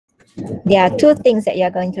There are two things that you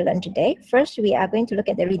are going to learn today. First, we are going to look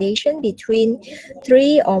at the relation between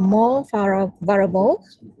three or more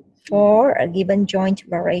variables for a given joint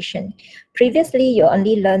variation. Previously, you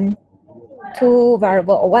only learned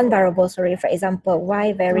one variable, sorry. For example,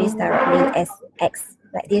 y varies directly as x,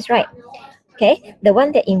 like this, right? Okay, the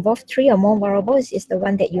one that involves three or more variables is the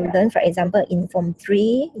one that you learn. For example, in Form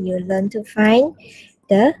 3, you learn to find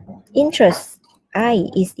the interest. I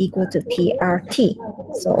is equal to PRT.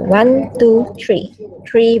 So 1, 2, 3,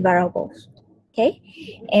 three variables. Okay,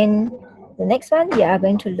 and the next one, you are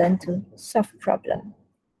going to learn to solve problem.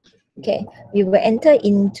 Okay, we will enter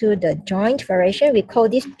into the joint variation. We call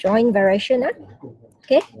this joint variation,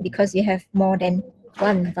 okay, because you have more than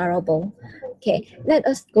one variable. Okay, let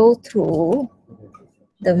us go through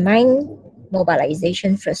the mind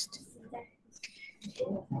mobilization first.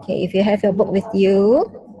 Okay, if you have your book with you,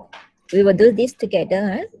 we will do this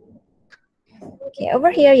together. Huh? Okay,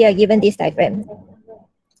 over here you are given this diagram.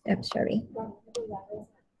 I'm sorry.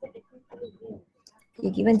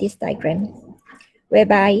 You're given this diagram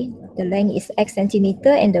whereby the length is x centimeter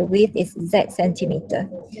and the width is z centimeter.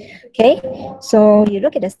 Okay, so you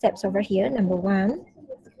look at the steps over here. Number one,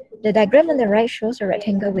 the diagram on the right shows a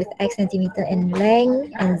rectangle with x centimeter in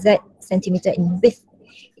length and z centimeter in width.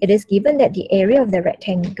 It is given that the area of the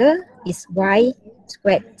rectangle is y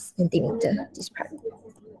squared centimeter, this part.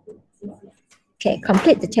 Okay,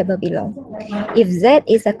 complete the table below. If z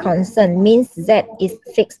is a constant, means z is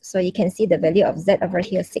fixed. So you can see the value of z over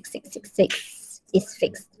here, 6666 is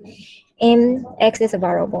fixed. And x is a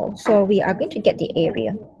variable. So we are going to get the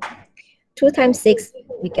area. 2 times 6,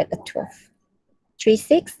 we get a 12. 3,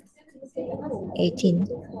 6, 18.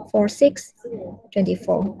 4, 6,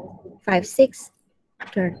 24. 5, 6,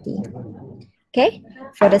 30. Okay,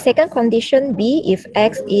 for the second condition B, if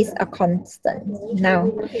x is a constant. Now,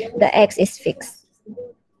 the x is fixed.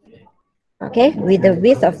 Okay, with the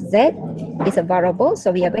width of z is a variable, so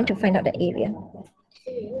we are going to find out the area.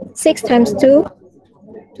 6 times 2,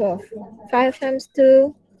 12. 5 times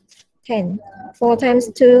 2, 10. 4 times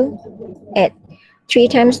 2, 8. 3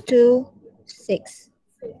 times 2, 6.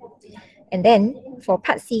 And then for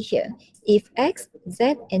part C here, if x,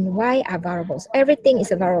 z, and y are variables, everything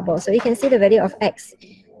is a variable. So you can see the value of x,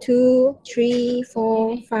 2, 3,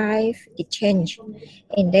 4, 5, it changed.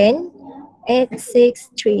 And then 8, 6,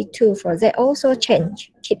 3, 2 for z also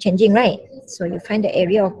change, keep changing, right? So you find the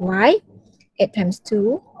area of y, 8 times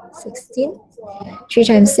 2, 16, 3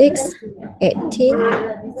 times 6,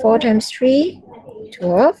 18, 4 times 3,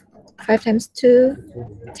 12, 5 times 2,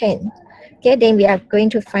 10. Okay, then we are going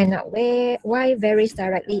to find out where y varies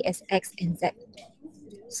directly as x and z.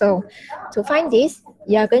 So to find this,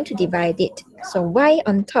 you are going to divide it. So y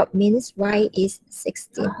on top means y is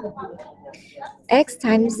 16. X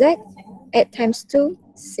times z, 8 times 2,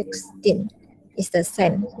 16 is the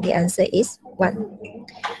same. The answer is 1.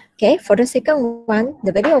 Okay, for the second one,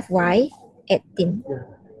 the value of y, 18.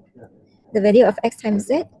 The value of x times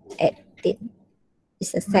z, 18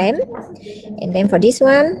 is the same. And then for this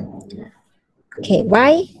one, okay,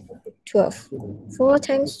 y, 12. 4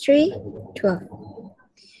 times 3, 12.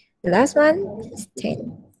 The last one is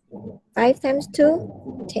 10. 5 times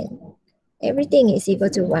 2, 10. Everything is equal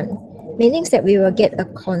to 1, meaning that we will get a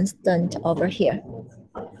constant over here.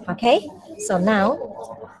 Okay, so now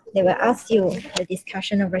they will ask you the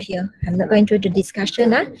discussion over here. I'm not going to do the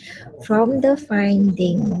discussion from the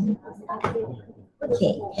finding.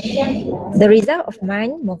 Okay, the result of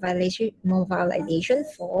mind mobilization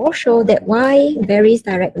 4 show that y varies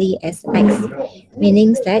directly as x,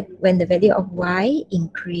 meaning that when the value of y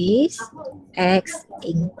increase, x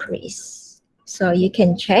increase. So you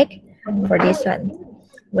can check for this one.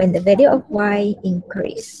 When the value of y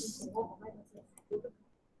increase,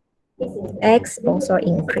 x also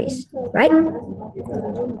increase, right?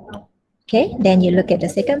 Okay, then you look at the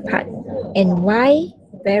second part, and y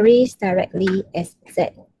varies directly as z.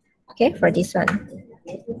 Okay, for this one,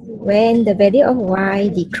 when the value of y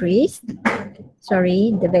decrease,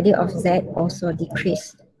 the value of z also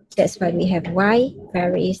decrease. That's why we have y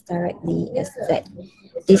varies directly as z.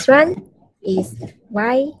 This one is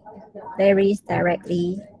y varies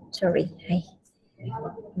directly,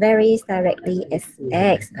 varies directly as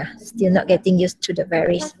x. Still not getting used to the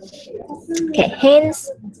varies. Okay,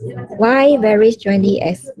 hence y varies jointly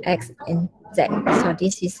as x and z. So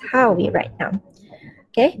this is how we write down.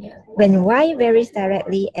 Okay, when y varies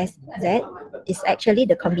directly as z, is actually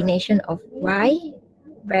the combination of y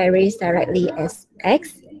varies directly as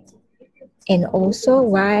x and also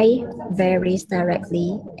y varies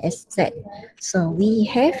directly as z. So we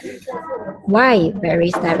have y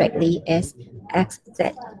varies directly as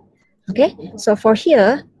xz. Okay, so for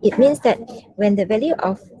here, it means that when the value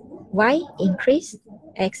of y increase,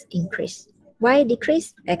 x increase. Y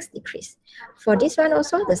decrease, x decrease. For this one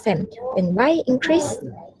also the same. When y increase,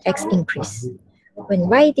 x increase.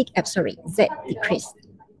 When z decrease,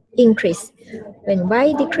 increase. When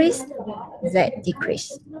y decrease, z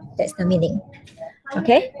decrease. That's the meaning.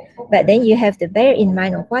 Okay, but then you have to bear in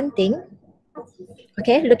mind of one thing.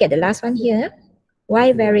 Okay, look at the last one here.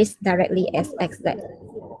 Y varies directly as xz.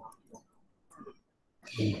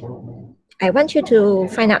 I want you to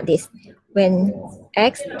find out this. When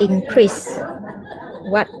x increase,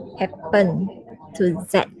 what happened to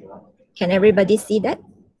z? Can everybody see that?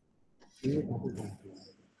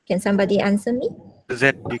 Can somebody answer me?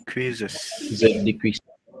 Z decreases. Z decrease.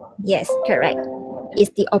 Yes, correct.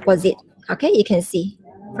 It's the opposite. Okay, you can see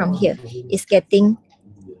from here. It's getting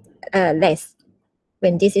less.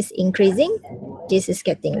 When this is increasing, this is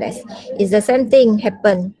getting less. It's the same thing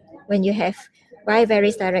happen when you have y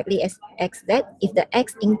varies directly as xz. If the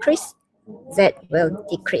x increase, z will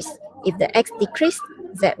decrease. If the x decrease,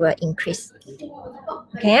 z will increase.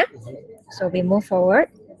 Okay, so we move forward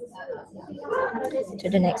to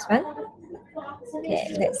the next one.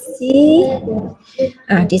 Okay, let's see.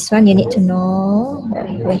 This one you need to know.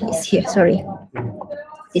 Wait, it's here. Sorry,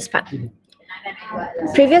 this part.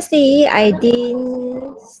 Previously, I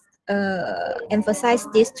didn't emphasize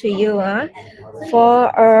this to you. For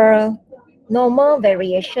a normal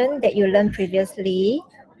variation that you learned previously,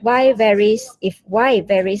 if y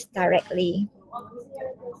varies directly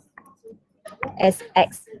as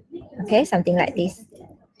x, okay, something like this.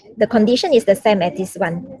 The condition is the same as this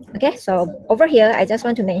one. Okay, so over here, I just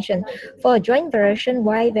want to mention for a joint variation,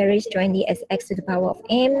 y varies jointly as x to the power of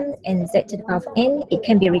m and z to the power of n. It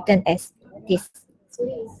can be written as this.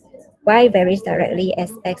 Y varies directly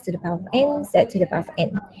as x to the power of n, z to the power of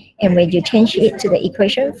n. And when you change it to the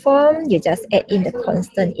equation form, you just add in the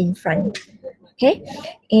constant in front. Okay,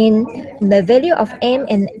 and the value of m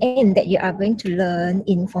and n that you are going to learn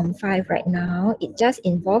in Form 5 right now, it just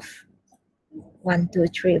involves 1, 2,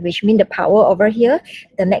 3, which means the power over here,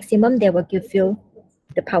 the maximum they will give you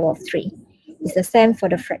the power of 3. It's the same for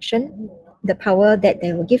the fraction. The power that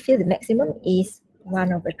they will give you, the maximum, is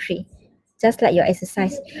 1/3. Just like your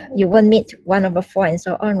exercise, you won't meet 1/4 and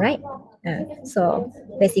so on, right? So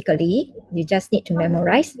basically, you just need to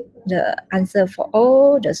memorize the answer for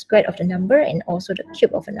all the square of the number and also the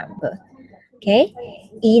cube of a number. Okay,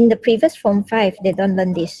 in the previous Form 5, they don't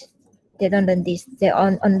learn this. They don't learn this. They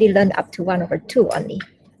only learn up to 1/2 only.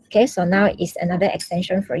 Okay, so now it's another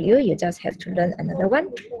extension for you. You just have to learn another one,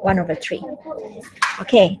 1/3.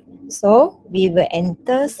 Okay, so we will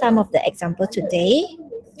enter some of the example today.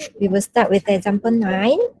 We will start with example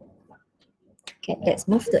 9. Okay, let's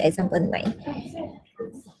move to example 9.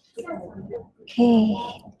 Okay,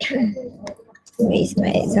 where is my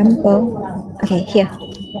example? Okay, here.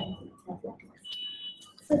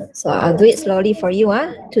 So I'll do it slowly for you.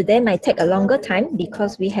 Today might take a longer time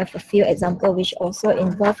because we have a few examples which also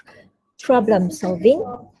involve problem solving.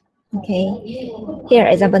 Okay, here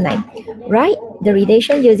example 9. Write the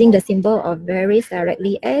relation using the symbol of varies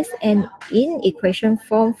directly as and in equation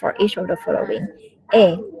form for each of the following.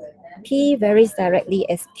 A, P varies directly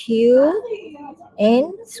as Q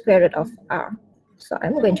and square root of R. So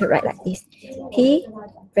I'm going to write like this. P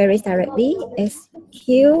varies directly as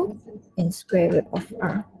Q and square root of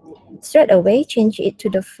R. Straight away, change it to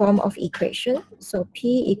the form of equation. So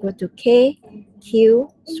P equal to K Q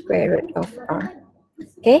square root of R.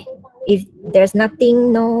 Okay, if there's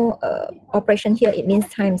nothing, no operation here, it means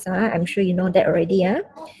times. I'm sure you know that already.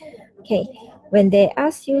 Okay, when they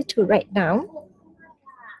ask you to write down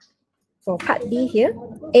for part B here,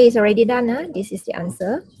 A is already done. This is the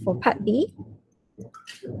answer. For part B,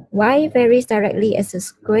 Y varies directly as the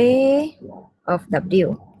square of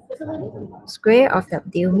W. Square of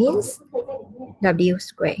W means W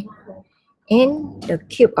square. And the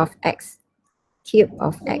cube of X. Cube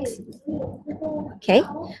of X. Okay,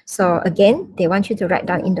 so again, they want you to write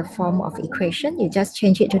down in the form of equation. You just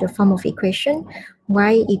change it to the form of equation.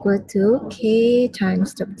 Y equal to K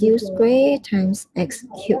times W square times X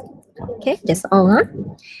cube. Okay, that's all.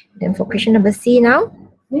 Then for question number C now.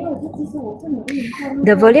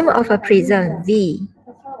 The volume of a prism V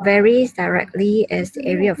varies directly as the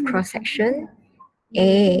area of cross-section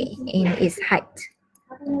A in its height.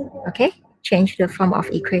 Okay, change the form of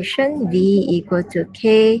equation. V equal to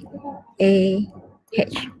K A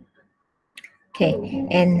H. Okay,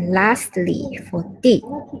 and lastly for D,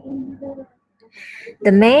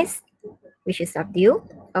 the mass, which is W,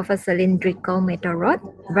 of a cylindrical metal rod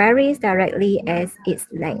varies directly as its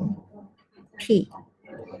length, P.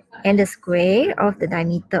 and the square of the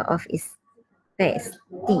diameter of its base,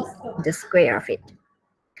 d, the square of it.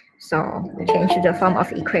 So change to the form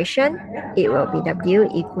of equation, it will be W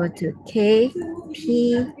equal to K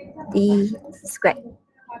P D squared.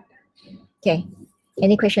 Okay,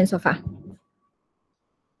 any questions so far?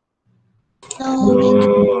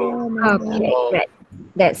 No. Okay, great.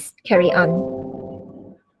 Let's carry on.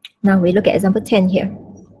 Now we look at example 10 here.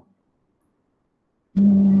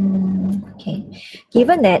 Okay,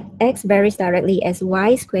 given that x varies directly as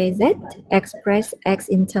y squared z, express x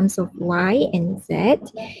in terms of y and z.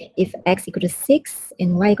 If x equal to 6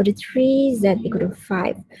 and y equal to 3, z equal to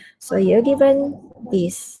 5. So you're given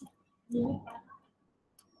this.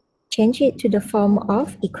 Change it to the form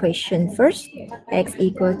of equation first. X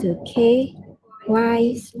equal to k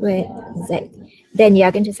y squared z. Then you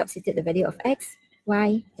are going to substitute the value of x,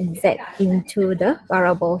 y, and z into the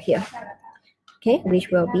variable here. Okay, which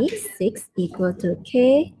will be 6 equal to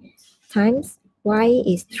k times y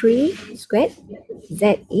is 3 squared,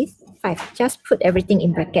 z is 5. Just put everything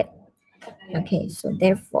in bracket. Okay, so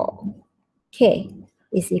therefore k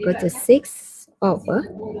is equal to 6 over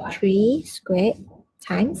 3 squared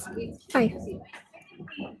times 5.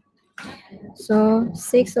 So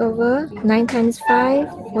 6 over 9 times 5,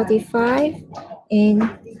 45. And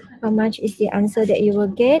how much is the answer that you will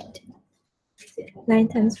get? 9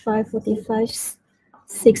 times 5, 45.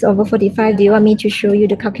 6 over 45. Do you want me to show you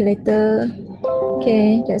the calculator?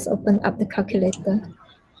 Okay, let's open up the calculator.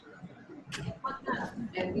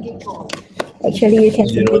 Actually, you can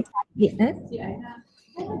simply type it.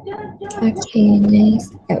 Okay,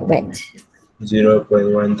 next. Wait.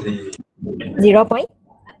 0.13.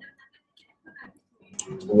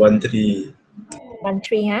 0.13,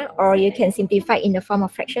 13. huh? Or you can simplify in the form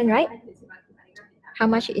of fraction, right? How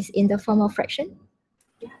much is in the form of fraction?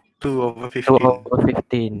 2 over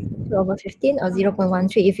 15. 2 over 15 or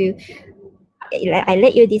 0.13. If you, I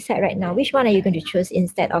let you decide right now, which one are you going to choose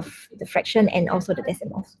instead of the fraction and also the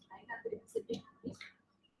decimals?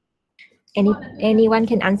 Anyone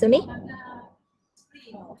can answer me?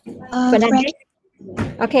 Fernandez?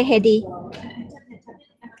 Okay, Hedy.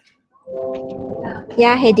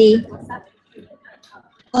 Yeah, Hedy.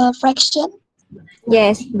 Fraction.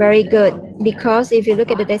 Yes, very good. Because if you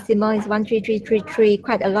look at the decimal, it's 13333,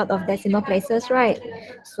 quite a lot of decimal places, right?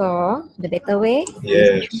 So the better way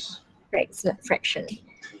Yes. is fraction.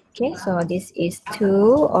 Okay, so this is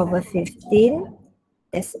 2 over 15.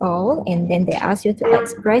 That's all. And then they ask you to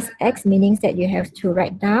express x, meaning that you have to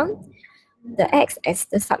write down the x as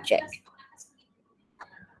the subject.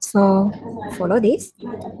 So follow this.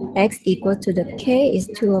 X equal to the k is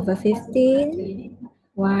 2 over 15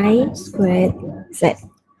 y squared z.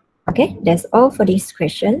 Okay, that's all for this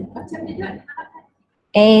question.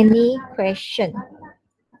 Any question?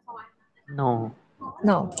 No.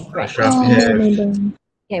 No. Right. Ashraf have.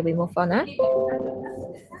 Okay, we move on.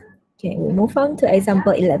 Okay, we move on to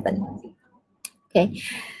example 11. Okay.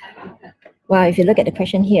 Well, if you look at the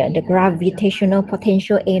question here, the gravitational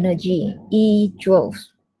potential energy, E joules.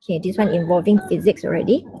 Okay, this one involving physics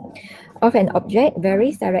already. Of an object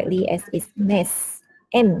varies directly as its mass,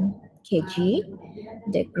 m kg.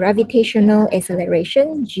 The gravitational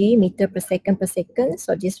acceleration, g meter per second per second.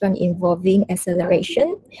 So this one involving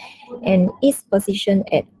acceleration and is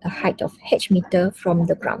positioned at a height of h meter from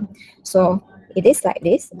the ground. So it is like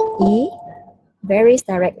this. E varies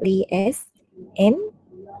directly as m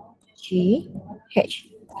g h.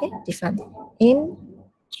 Okay, this one m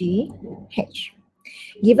g h.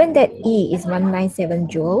 Given that E is 197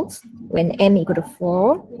 joules, when M equal to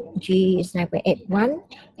 4, G is 9.81,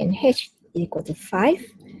 and H equal to 5,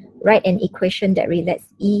 write an equation that relates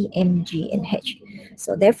E, M, G, and H.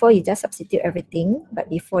 So therefore, you just substitute everything, but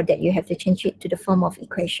before that, you have to change it to the form of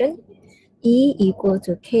equation. E equal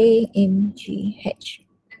to K, M, G, H.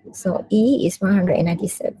 So E is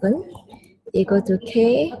 197 equal to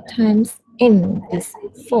K times M is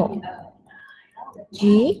 4.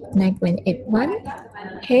 G 9.81,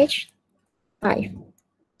 H 5.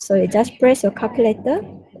 So you just press your calculator.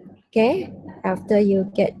 Okay, after you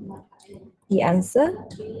get the answer,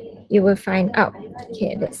 you will find out.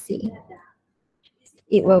 Okay, let's see.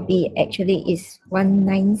 It will be actually is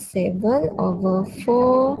 197 over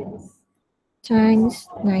 4 times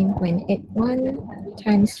 9.81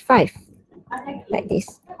 times 5, like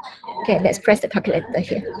this. Okay, let's press the calculator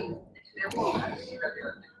here. Okay.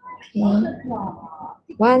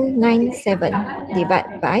 197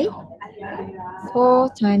 divided by 4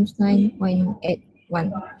 times 9.81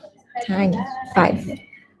 times 5.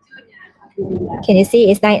 Can you see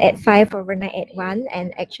it's 985 over 981?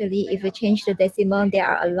 And actually, if you change the decimal, there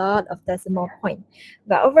are a lot of decimal points.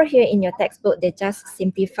 But over here in your textbook, they just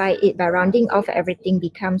simplify it by rounding off, everything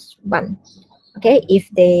becomes 1. Okay, if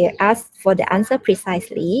they ask for the answer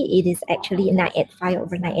precisely, it is actually 985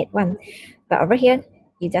 over 981. But over here,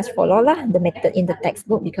 you just follow the method in the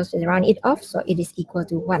textbook because they round it off, so it is equal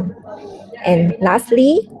to 1. And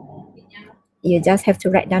lastly, you just have to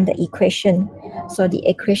write down the equation. So the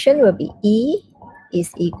equation will be E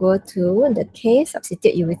is equal to the K,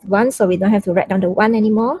 substitute you with 1, so we don't have to write down the 1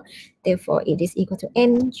 anymore. Therefore, it is equal to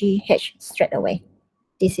MGH straight away.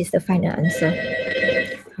 This is the final answer.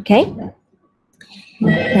 Okay.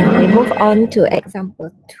 Now we move on to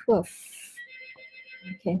example 12.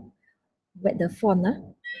 Okay. Wait, the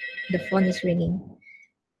phone, the phone is ringing.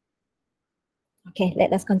 Okay,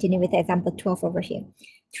 let us continue with example 12 over here.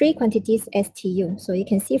 3 quantities STU. So you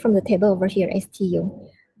can see from the table over here, STU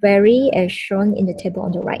vary as shown in the table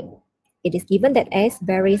on the right. It is given that S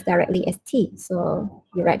varies directly as T. So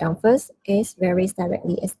you write down first, S varies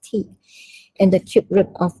directly as T. And the cube root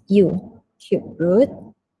of U. Cube root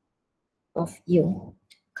of U.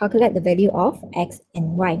 Calculate the value of X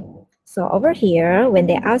and Y. So over here, when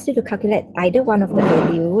they ask you to calculate either one of the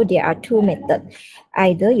value, there are two methods.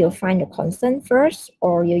 Either you find the constant first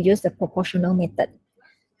or you use the proportional method.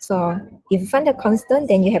 So if you find the constant,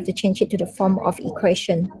 then you have to change it to the form of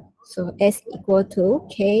equation. So S equal to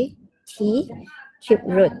KT cube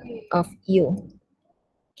root of U.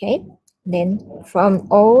 Okay, then from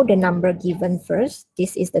all the number given first,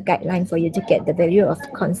 this is the guideline for you to get the value of the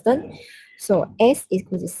constant. So S is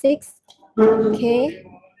equal to 6, K,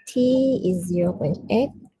 T is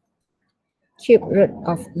 0.8, cube root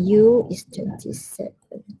of U is 27.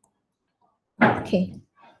 Okay,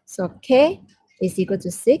 so K is equal to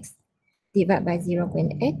 6 divided by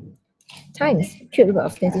 0.8 times cube root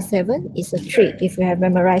of 27 is a 3 if you have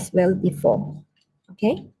memorized well before.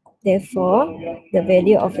 Okay, therefore the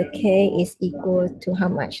value of the K is equal to how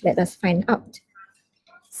much? Let us find out.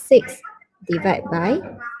 6 divided by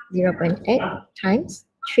 0.8 times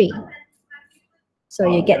 3. So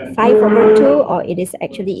you get 5 over 2, or it is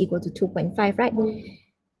actually equal to 2.5, right?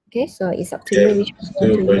 Okay, so it's up to you which one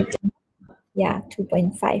to use. Yeah,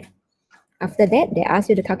 2.5. After that, they ask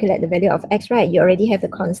you to calculate the value of X, right? You already have the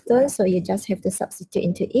constant, so you just have to substitute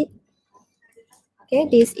into it. Okay,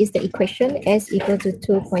 this is the equation, S equal to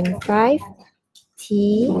 2.5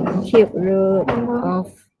 T cube root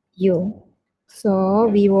of U. So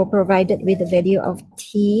we were provided with the value of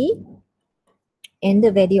T and the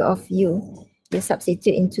value of U. You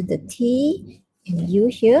substitute into the T and U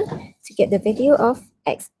here to get the value of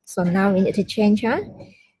X. So now we need to change,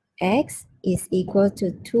 X is equal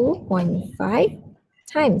to 2.5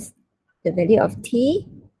 times the value of T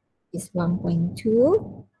is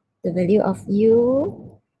 1.2. The value of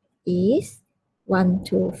U is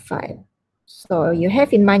 125. So you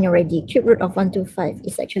have in mind already, cube root of 125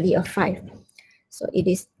 is actually a 5. So it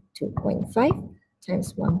is 2.5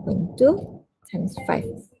 times 1.2 times 5.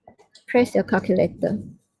 Press your calculator.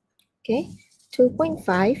 Okay,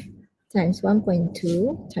 2.5 times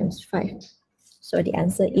 1.2 times 5. So the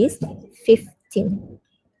answer is 15.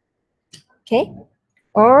 Okay,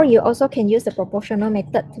 or you also can use the proportional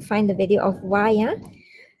method to find the value of Y.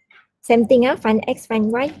 Same thing, find X,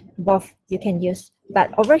 find Y, both you can use.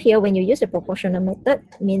 But over here, when you use the proportional method,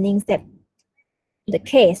 meaning that the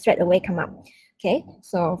K straight away come up. Okay,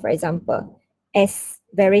 so for example, S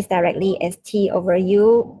varies directly as T over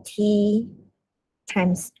U. T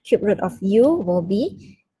times cube root of U will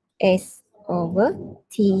be S over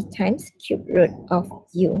T times cube root of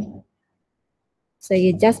U. So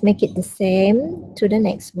you just make it the same to the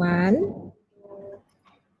next one.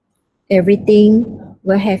 Everything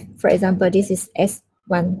will have, for example, this is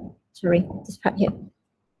S1, sorry, this part here.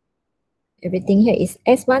 Everything here is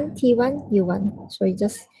S1, T1, U1. So you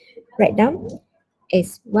just write down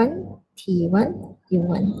S1, T1,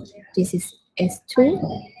 U1. This is S2,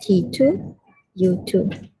 T2,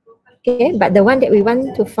 U2. Okay, but the one that we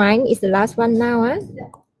want to find is the last one now.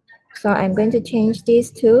 So I'm going to change this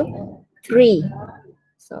to 3.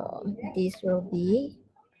 So this will be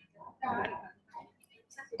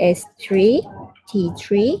S3,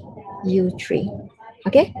 T3, U3.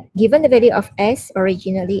 Okay, given the value of S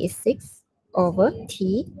originally is 6 over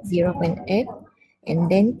T 0.8 and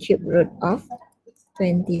then cube root of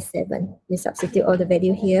 27. You substitute all the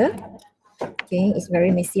value here. Okay, it's very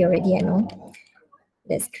messy already, I know.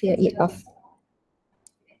 Let's clear it off.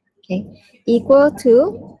 Okay, equal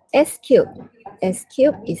to S cube. S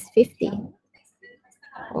cube is 50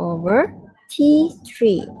 over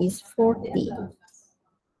T3 is 40.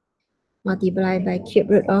 multiply by cube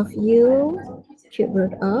root of u, cube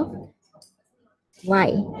root of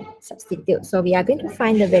y. Substitute. So we are going to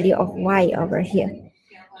find the value of y over here.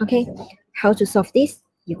 Okay, how to solve this?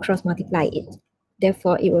 You cross multiply it.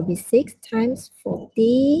 Therefore, it will be 6 times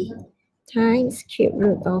 40 times cube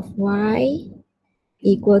root of y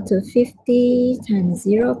equal to 50 times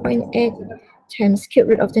 0.8 times cube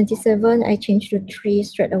root of 27. I change to 3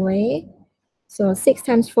 straight away. So 6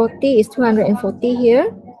 times 40 is 240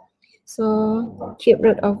 here. So cube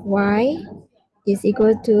root of y is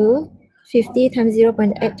equal to 50 times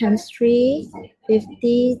 0.8 times 3.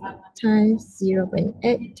 50 times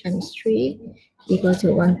 0.8 times 3 equal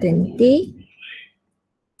to 120.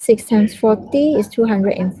 6 times 40 is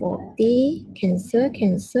 240. Cancel,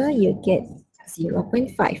 cancel, you get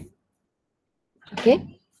 0.5.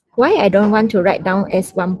 Okay. Why I don't want to write down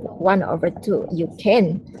as 1 over 2? You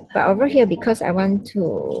can, but over here, because I want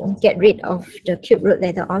to get rid of the cube root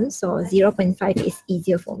later on, so 0.5 is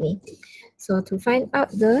easier for me. So to find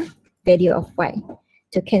out the value of y,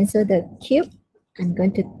 to cancel the cube, I'm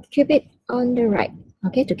going to cube it on the right,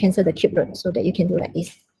 okay, to cancel the cube root so that you can do like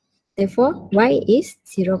this. Therefore, y is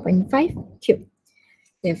 0.5 cube.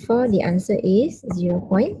 Therefore, the answer is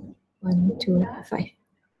 0.125.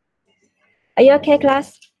 Are you okay,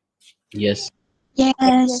 class? Yes.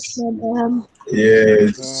 Yes, madam.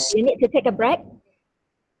 Yes. You need to take a break?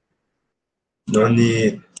 No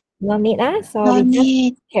need. No need, so No we just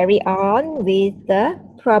need. carry on with the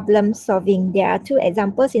problem solving. There are 2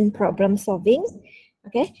 examples in problem solving.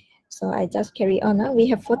 Okay, so I just carry on. We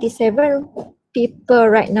have 47 people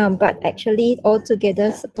right now, but actually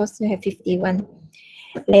altogether supposed to have 51.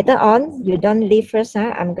 Later on, you don't leave first.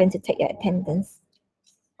 I'm going to take your attendance.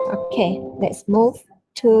 Okay, let's move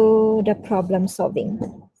to the problem solving.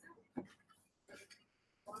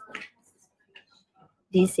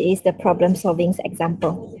 This is the problem solving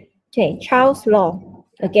example. Okay, Charles' law,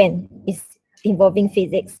 again, is involving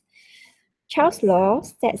physics. Charles' law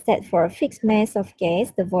states that for a fixed mass of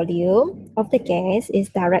gas, the volume of the gas is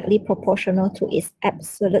directly proportional to its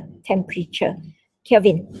absolute temperature,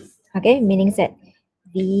 Kelvin. Okay, meaning that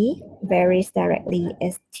V varies directly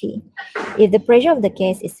as T. If the pressure of the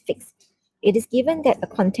gas is fixed, it is given that a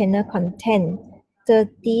container contains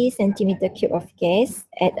 30 centimeter cube of gas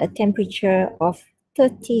at a temperature of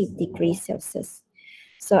 30 degrees Celsius.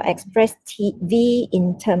 So express V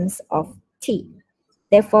in terms of T.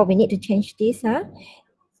 Therefore, we need to change this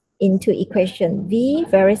into equation. V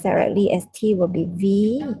varies directly as T will be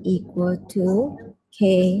V equal to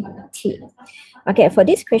KT. Okay, for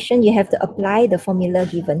this question, you have to apply the formula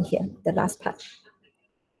given here, the last part.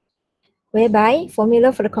 Whereby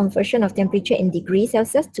formula for the conversion of temperature in degrees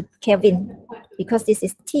Celsius to Kelvin, because this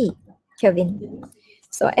is T, Kelvin.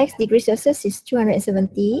 So X degrees Celsius is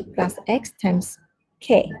 270 plus X times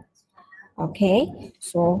K. Okay,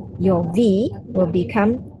 so your V will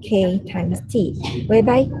become K times T,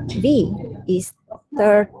 whereby V is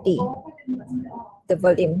 30, the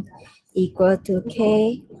volume, equal to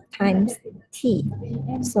K times T.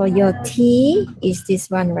 So your T is this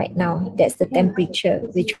one right now. That's the temperature,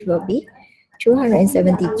 which will be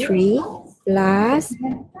 273 plus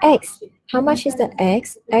X. How much is the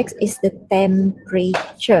X? X is the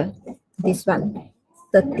temperature, this one,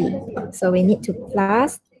 30. So we need to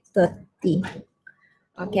plus 30.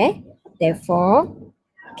 Okay, therefore,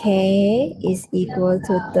 K is equal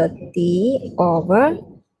to 30 over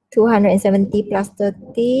 270 plus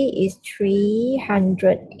 30 is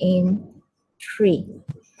 303.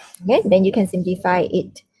 Okay, then you can simplify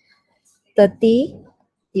it. 30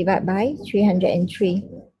 divided by 303.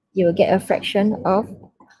 You will get a fraction of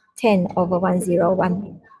 10 over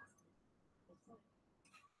 101.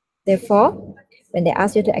 Therefore, when they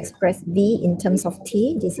ask you to express V in terms of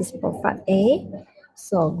T, this is for part A.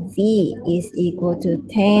 So V is equal to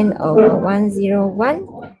 10 over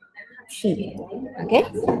 101 T. Okay,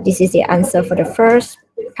 this is the answer for the first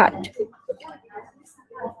part.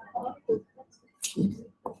 T.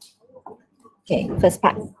 Okay, first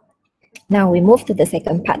part. Now we move to the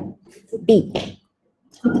second part, B.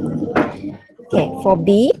 Okay, for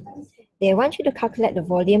B, they want you to calculate the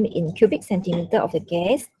volume in cubic centimeter of the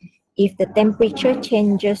gas if the temperature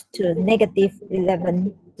changes to negative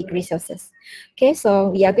 11 degrees Celsius. Okay, so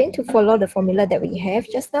we are going to follow the formula that we have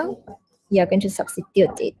just now. We are going to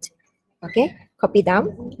substitute it. Okay, copy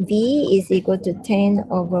down. V is equal to 10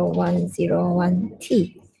 over 101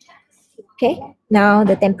 T. Okay, now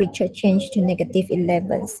the temperature changed to negative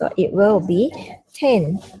 11. So it will be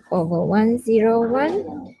 10 over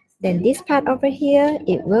 101. Then this part over here,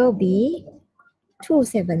 it will be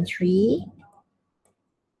 273.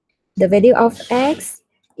 The value of X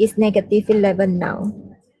is negative 11 now.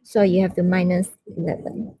 So you have to minus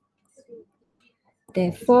 11.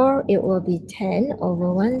 Therefore, it will be 10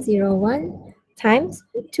 over 101 times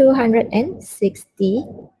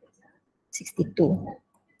 62.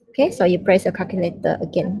 Okay, so you press your calculator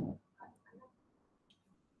again.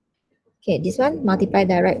 Okay, this one multiply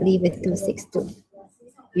directly with 262.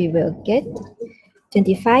 We will get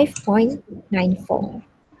 25.94.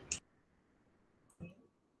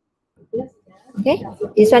 Okay,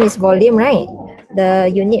 this one is volume, right? The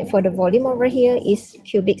unit for the volume over here is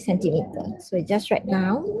cubic centimeter. So just write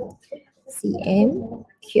down cm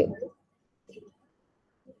cube.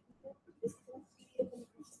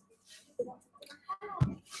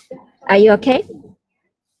 Are you okay?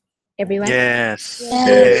 Everyone? Yes. Yes.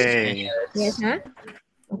 Yay. Yes, huh?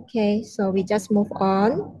 Okay, so we just move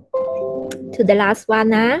on to the last one.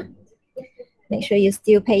 Make sure you're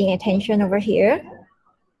still paying attention over here.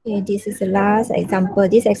 Okay, this is the last example.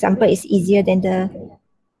 This example is easier than the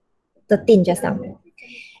 13 just now.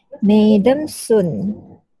 Madam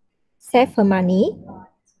Sun save her money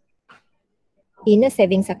in a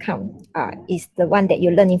savings account. Is the one that you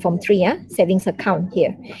learn in Form 3, savings account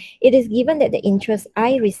here. It is given that the interest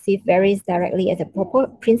I receive varies directly as a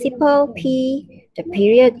principal P, the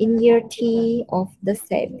period in year T of the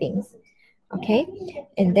savings. Okay,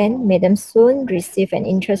 and then Madam Sun received an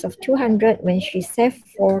interest of 200 when she saved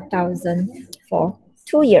 4,000 for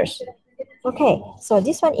 2 years. Okay, so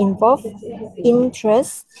this one involves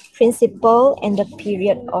interest, principal, and the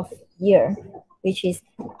period of year, which is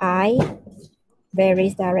I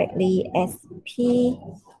varies directly as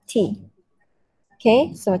PT.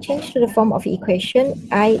 Okay, so change to the form of equation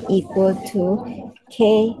I equal to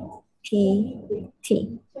KPT.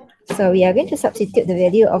 So we are going to substitute the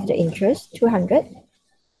value of the interest, 200,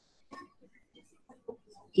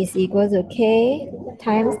 is equal to K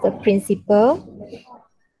times the principal,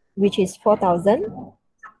 which is 4,000,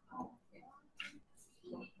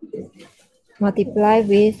 multiply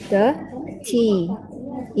with the T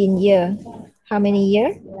in year. How many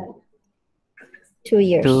years? 2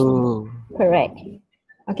 years. 2. Correct.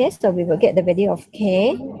 Okay, so we will get the value of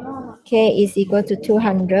K. K is equal to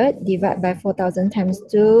 200 divided by 4,000 times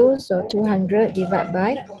 2. So 200 divided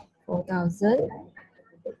by 4,000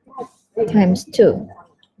 times 2.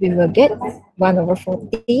 We will get 1 over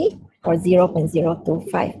 40 or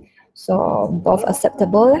 0.025. So both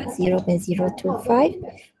acceptable, 0.025.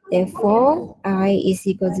 Therefore, I is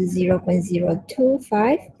equal to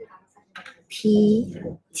 0.025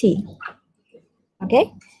 PT.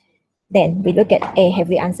 Okay? Then we look at A. Have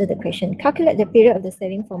we answered the question? Calculate the period of the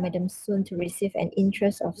saving for Madam Sun to receive an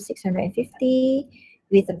interest of 650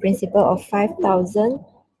 with a principal of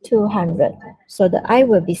 5,200. So the I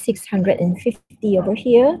will be 650 over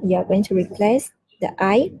here. We are going to replace the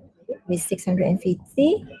I with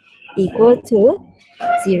 650 equal to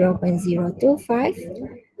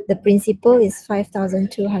 0.025. The principal is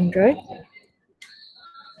 5,200.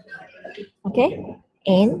 Okay,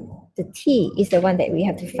 and the T is the one that we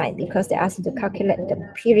have to find because they asked you to calculate the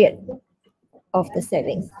period of the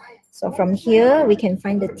savings. So from here, we can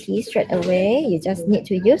find the T straight away. You just need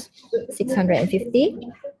to use 650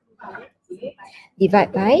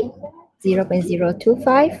 divide by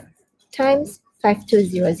 0.025 times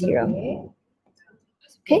 5200.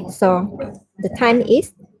 Okay, so the time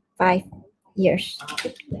is 5 years.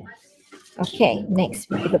 Okay, next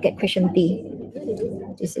we look at question B.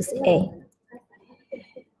 This is A.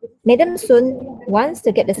 Madam Sun wants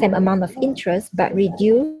to get the same amount of interest but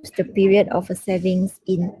reduce the period of a savings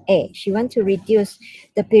in A. She wants to reduce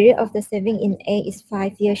the period of the saving in A is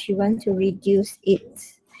 5 years. She wants to reduce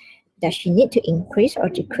it. Does she need to increase or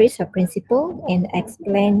decrease her principal? And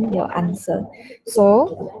explain your answer.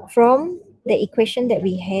 So from the equation that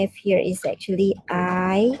we have here is actually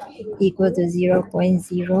I equal to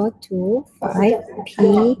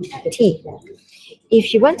 0.025 PT.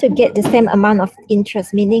 If you want to get the same amount of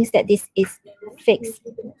interest, meaning that this is fixed,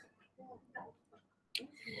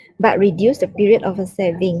 but reduce the period of a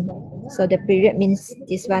saving. So the period means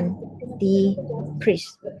this one,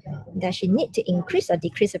 decrease. Does she need to increase or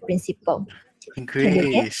decrease the principal?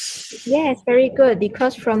 Increase. Yes, very good.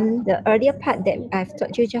 Because from the earlier part that I've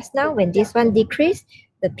taught you just now, when this one decrease,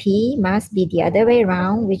 the P must be the other way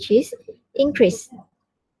around, which is increase.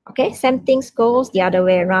 Okay, same things goes the other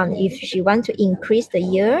way around. If she wants to increase the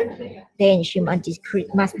year, then she must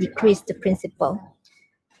decrease the principal.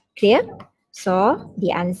 Clear? So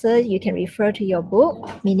the answer you can refer to your book,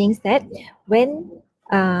 meaning that when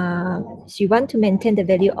she wants to maintain the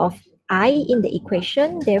value of I in the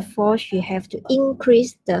equation, therefore she have to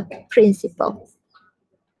increase the principal.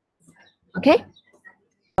 Okay?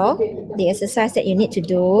 So the exercise that you need to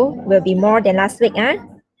do will be more than last week.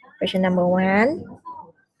 Question number 1.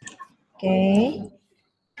 Okay.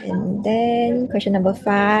 And then question number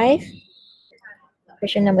 5.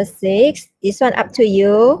 Question number 6. This one up to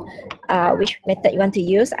you. Which method you want to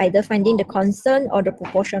use? Either finding the constant or the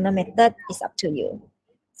proportional method is up to you.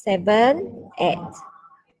 7, 8.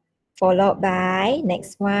 Followed by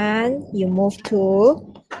next one, you move to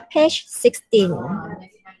page 16.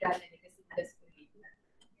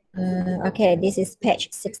 Okay, this is page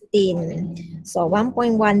 16. So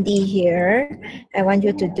 1.1D here. I want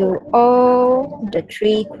you to do all the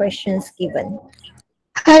 3 questions given.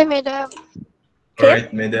 Hi, madam.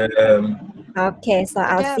 Alright, madam. Okay, so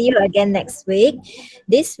I'll see you again next week.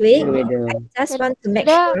 This week, I just want to make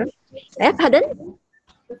sure. Pardon?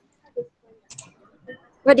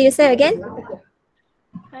 What do you say again?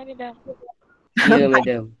 Hi, madam. Yeah,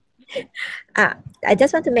 madam. I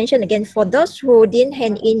just want to mention again, for those who didn't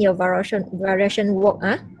hand in your variation work,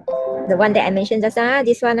 the one that I mentioned just now,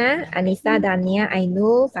 this one, Anissa, Dania,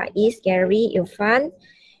 Ainu, Faiz, Gary, Irfan,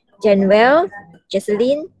 Jenwell,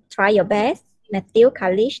 Jocelyn, try your best. Matthew,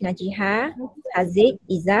 Kalish, Najiha, Haziq,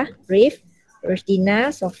 Izzah, Rif,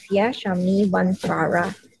 Rushdina, Sophia, Shami,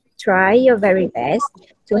 Farah. Try your very best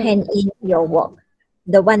to hand in your work,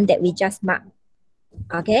 the one that we just marked.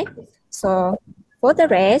 Okay, so for the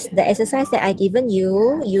rest, the exercise that I given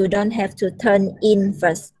you, you don't have to turn in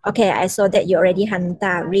first. Okay, I saw that you already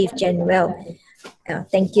hantar, Rif, Jenwell.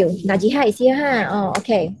 Thank you. Najiha is here, huh? Oh,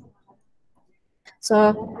 okay.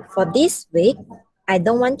 So for this week, I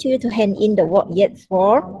don't want you to hand in the work yet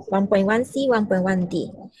for 1.1C,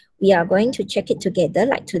 1.1D. We are going to check it together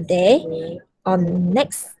like today. On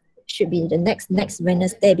next, should be the next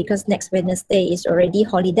Wednesday, because next Wednesday is already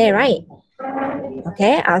holiday, right?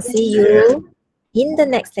 Okay, I'll see you in the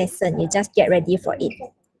next lesson. You just get ready for it.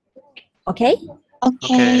 Okay?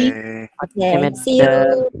 Okay. Okay. See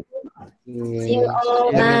you. See you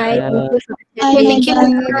all. Bye. Thank you.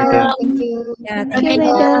 Thank you. Yeah, thank you.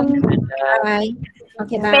 Madam. Bye.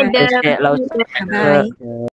 Okay, bye. Saya Bye.